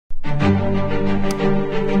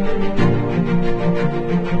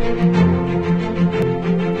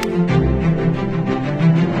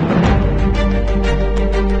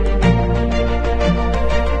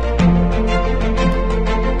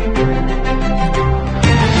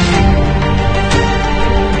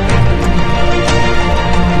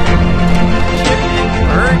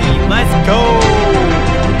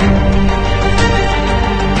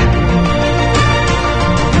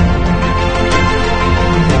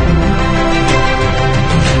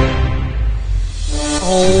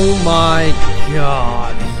Oh my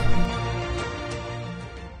God.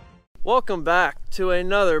 Welcome back to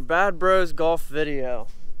another Bad Bros Golf video.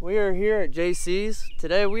 We are here at Jaycee's.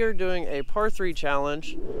 Today we are doing a par 3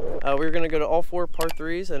 challenge. We're going to go to all 4 par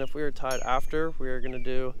 3s, and if we are tied after, we are going to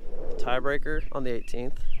do a tiebreaker on the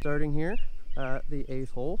 18th. Starting here at the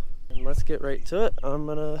 8th hole. And let's get right to it. I'm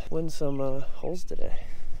going to win some holes today.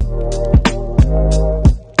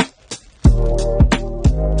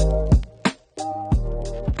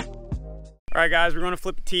 All right, guys, we're going to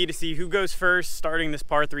flip a tee to see who goes first starting this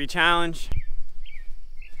par 3 challenge.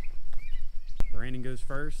 Brandon goes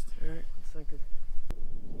first. All right, sinker.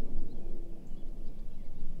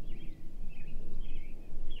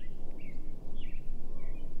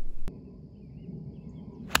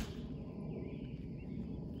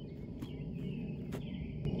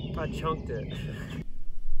 I chunked it.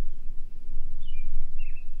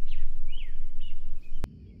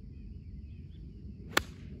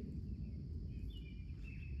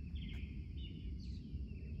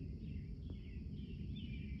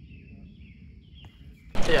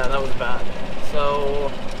 Yeah, that was bad. So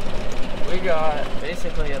we got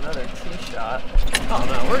basically another tee shot. Oh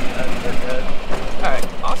no, we're good. We're good. All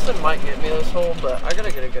right, Austin might get me this hole, but I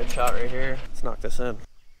gotta get a good shot right here. Let's knock this in.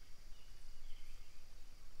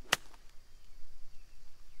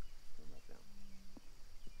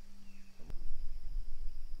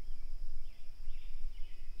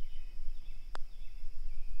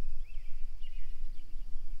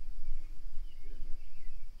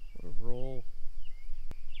 What a roll.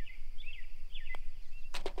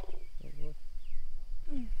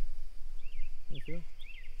 How you feel?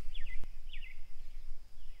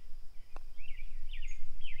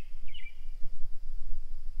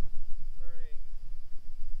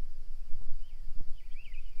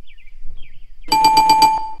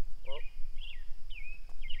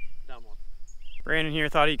 Brandon here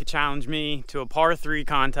thought he could challenge me to a par 3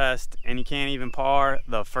 contest, and he can't even par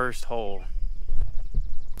the first hole.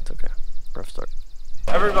 It's okay. Rough start.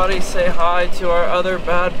 Everybody say hi to our other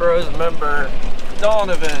Bad Bros member,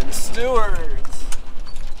 Donovan Stewart.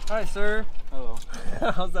 Hi, sir. Hello.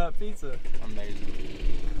 How's that pizza? Amazing.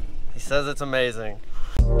 He says it's amazing.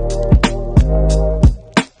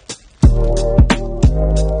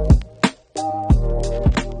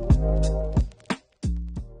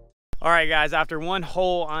 All right, guys, after one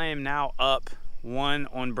hole, I am now up 1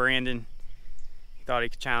 on Brandon. He thought he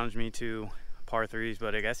could challenge me to par 3s,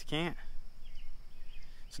 but I guess he can't.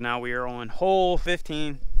 So now we are on hole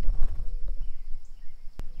 15.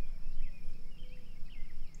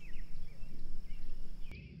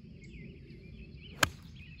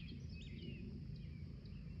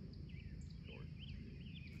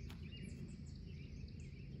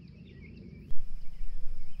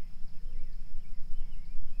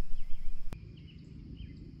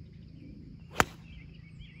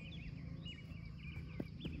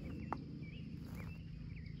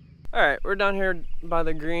 All right, we're down here by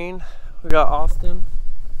the green. We got Austin.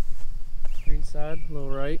 Green side, a little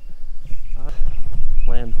right.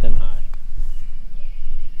 Land pin high.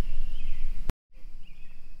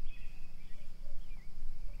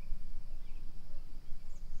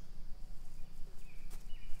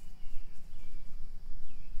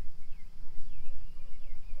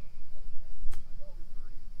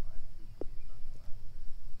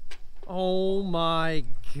 Oh my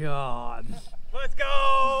God. Let's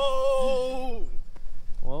go!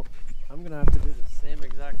 Well, I'm gonna have to do the same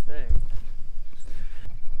exact thing.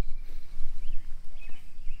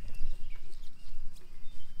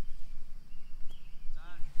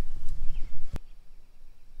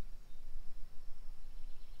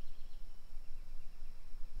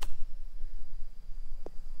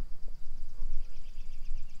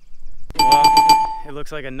 Well, it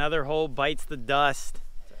looks like another hole bites the dust.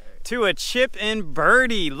 To a chip and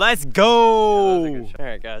birdie. Let's go! All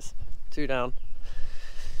right, guys, 2 down.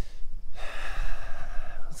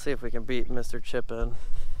 Let's see if we can beat Mr. Chip in.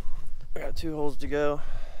 We got 2 holes to go.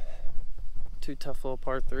 2 tough little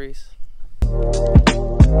par 3s.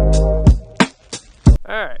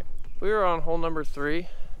 All right, we were on hole number 3.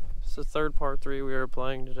 It's the 3rd par 3 we were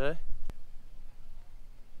playing today.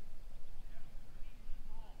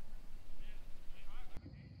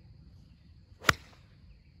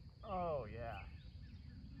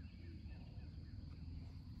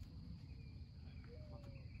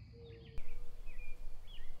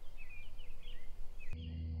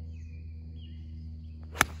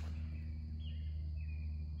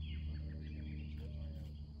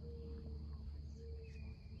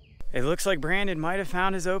 It looks like Brandon might have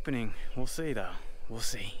found his opening. We'll see though, we'll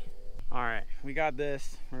see. All right, we got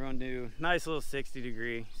this. We're gonna do nice little 60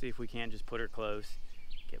 degree, see if we can't just put her close,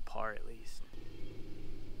 get par at least.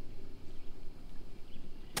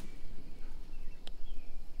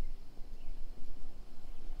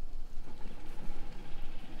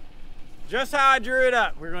 Just how I drew it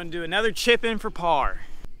up. We're gonna do another chip in for par.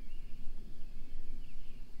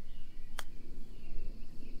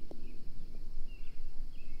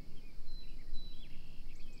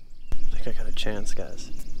 I think I got a chance,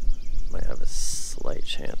 guys. Might have a slight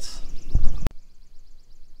chance.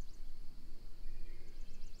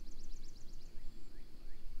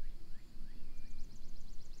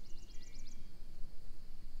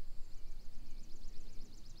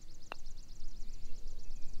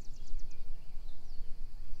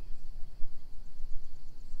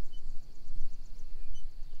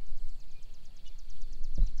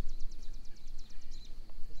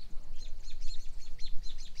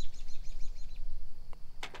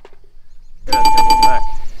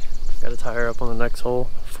 Gotta tie her up on the next hole,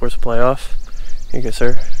 force a playoff. Here you go,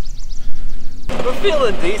 sir. We're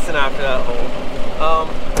feeling decent after that hole.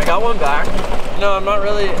 I got one back. No,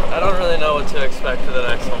 I don't really know what to expect for the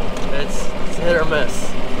next hole. It's hit or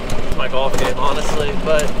miss. It's my golf game, honestly.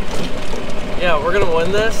 But yeah, we're gonna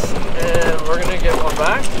win this, and we're gonna get one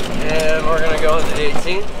back, and we're gonna go into the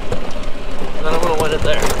 18th, and then I'm gonna win it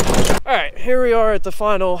there. All right, here we are at the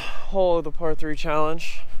final hole of the par 3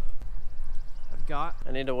 challenge. I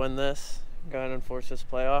need to win this, go ahead and force this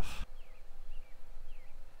playoff.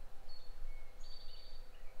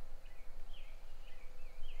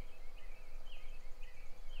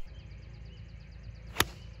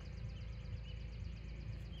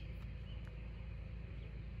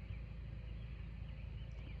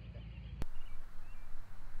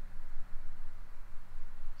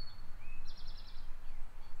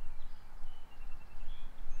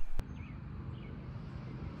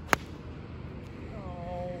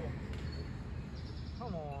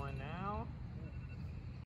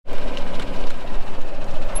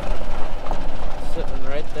 Sitting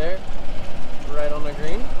right there, right on the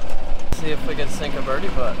green. See if we can sink a birdie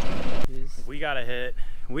putt. We gotta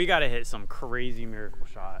hit some crazy miracle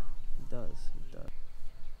shot. He does.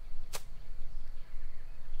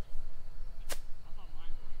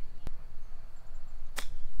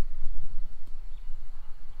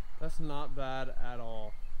 That's not bad at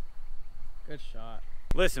all. Good shot.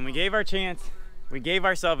 Listen, we gave ourselves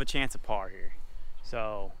a chance at par here.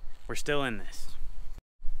 So we're still in this.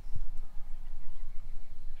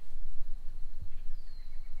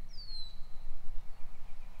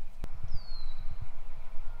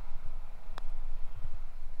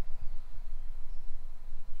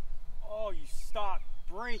 Oh, you stopped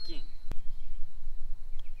breaking.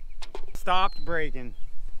 Stopped breaking.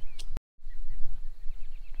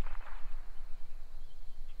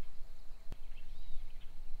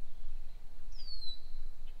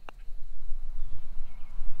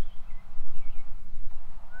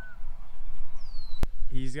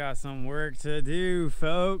 He's got some work to do,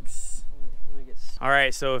 folks. All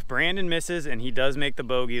right, so if Brandon misses and he does make the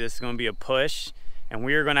bogey, this is gonna be a push, and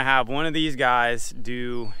we are gonna have one of these guys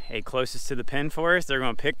do a closest to the pin for us. They're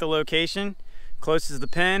gonna pick the location, closest to the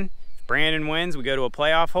pin. If Brandon wins, we go to a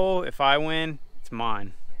playoff hole. If I win, it's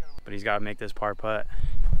mine. But he's gotta make this par putt.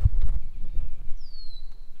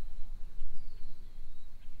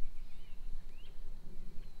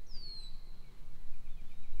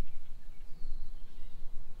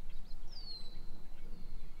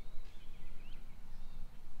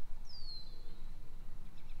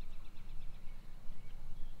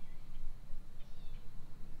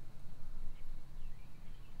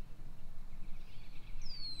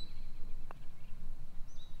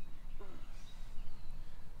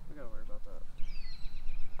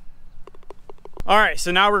 All right,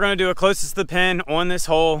 so now we're gonna do a closest to the pin on this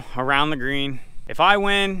hole around the green. If I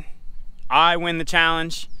win the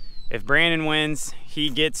challenge. If Brandon wins, he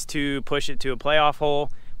gets to push it to a playoff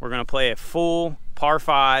hole. We're gonna play a full par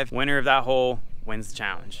 5. Winner of that hole wins the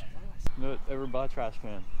challenge. Over by trash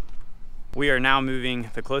can. We are now moving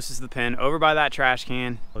the closest to the pin over by that trash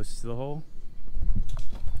can. Closest to the hole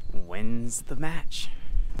wins the match.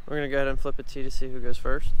 We're gonna go ahead and flip a tee to see who goes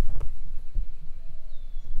first.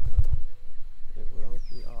 It will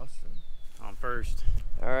be Austin. On first.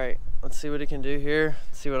 All right, let's see what he can do here.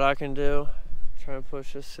 Let's see what I can do. Try and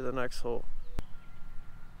push this to the next hole.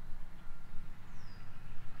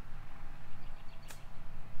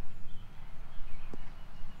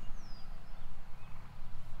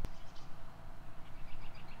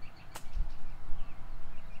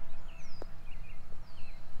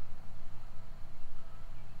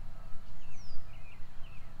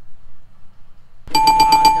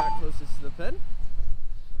 the pin.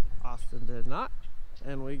 Austin did not.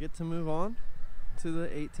 And we get to move on to the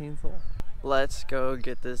 18th hole. Let's go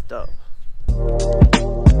get this dub.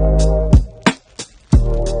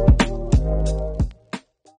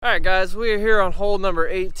 Alright guys, we are here on hole number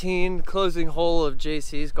 18, closing hole of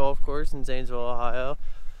Jaycee's golf course in Zanesville, Ohio.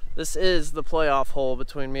 This is the playoff hole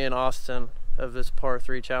between me and Austin of this par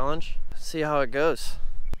 3 challenge. See how it goes.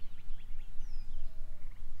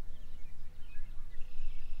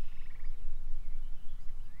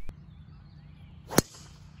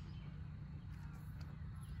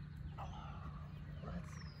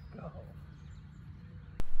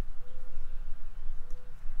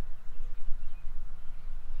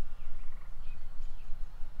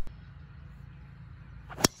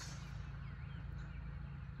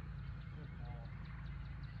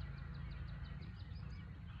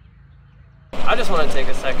 I just want to take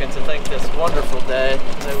a second to thank this wonderful day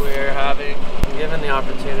that we are having and given the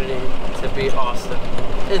opportunity to beat Austin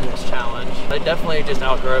in this challenge. I definitely just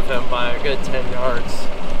outdrove him by a good 10 yards.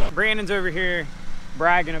 Brandon's over here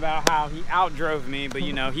bragging about how he outdrove me, but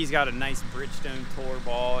you know, he's got a nice Bridgestone Tour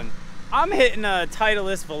ball and I'm hitting a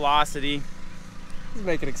Titleist velocity. He's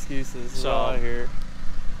making excuses, so I hear.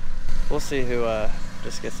 We'll see who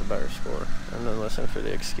just gets a better score and then listen for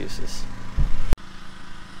the excuses.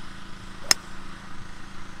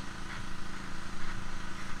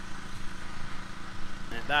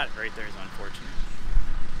 That right there is unfortunate.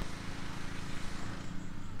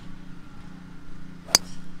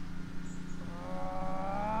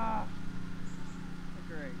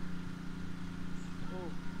 Great.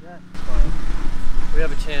 Oh, yeah. Fine. We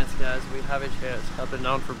have a chance, guys. We have a chance. Up and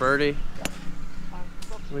down for birdie.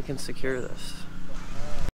 We can secure this.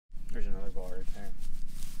 There's another ball right there.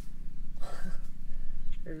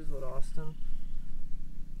 Here's what Austin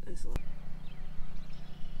is like.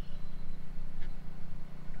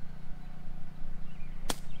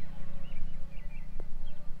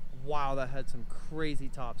 Wow, that had some crazy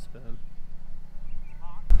topspin.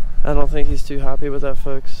 I don't think he's too happy with that,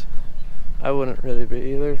 folks. I wouldn't really be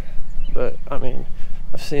either, but I mean,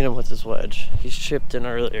 I've seen him with his wedge. He's chipped in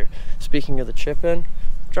earlier. Speaking of the chip in,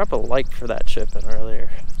 drop a like for that chip in earlier.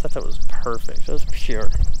 I thought that was perfect. It was pure.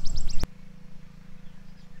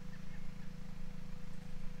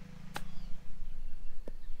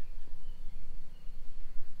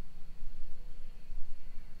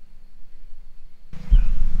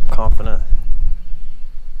 Confident.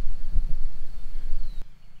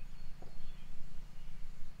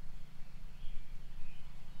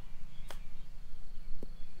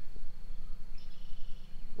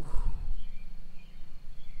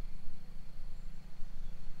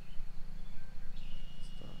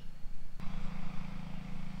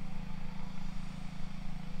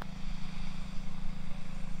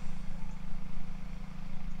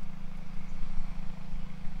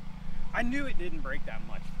 I knew it didn't break that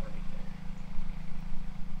much right there.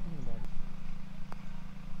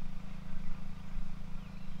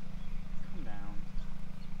 Come down.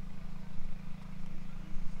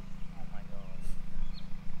 Oh my god.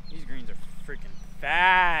 These greens are freaking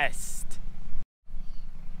fast.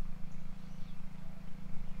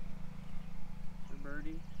 For birdie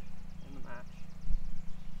in the match.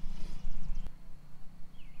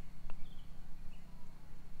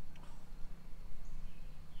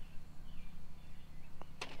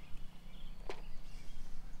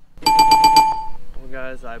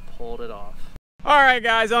 Guys, I pulled it off. All right,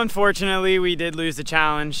 guys, unfortunately, we did lose the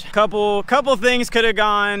challenge. Couple things could have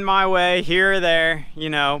gone my way here or there, you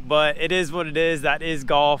know, but it is what it is. That is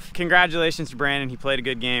golf. Congratulations to Brandon. He played a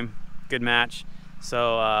good game, good match.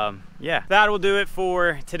 So, yeah, that will do it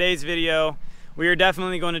for today's video. We are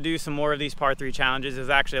definitely going to do some more of these par 3 challenges. It was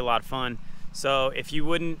actually a lot of fun. So if you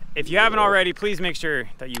haven't already, please make sure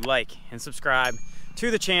that you like and subscribe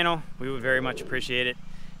to the channel. We would very much appreciate it.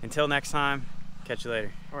 Until next time, catch you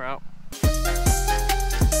later. We're out.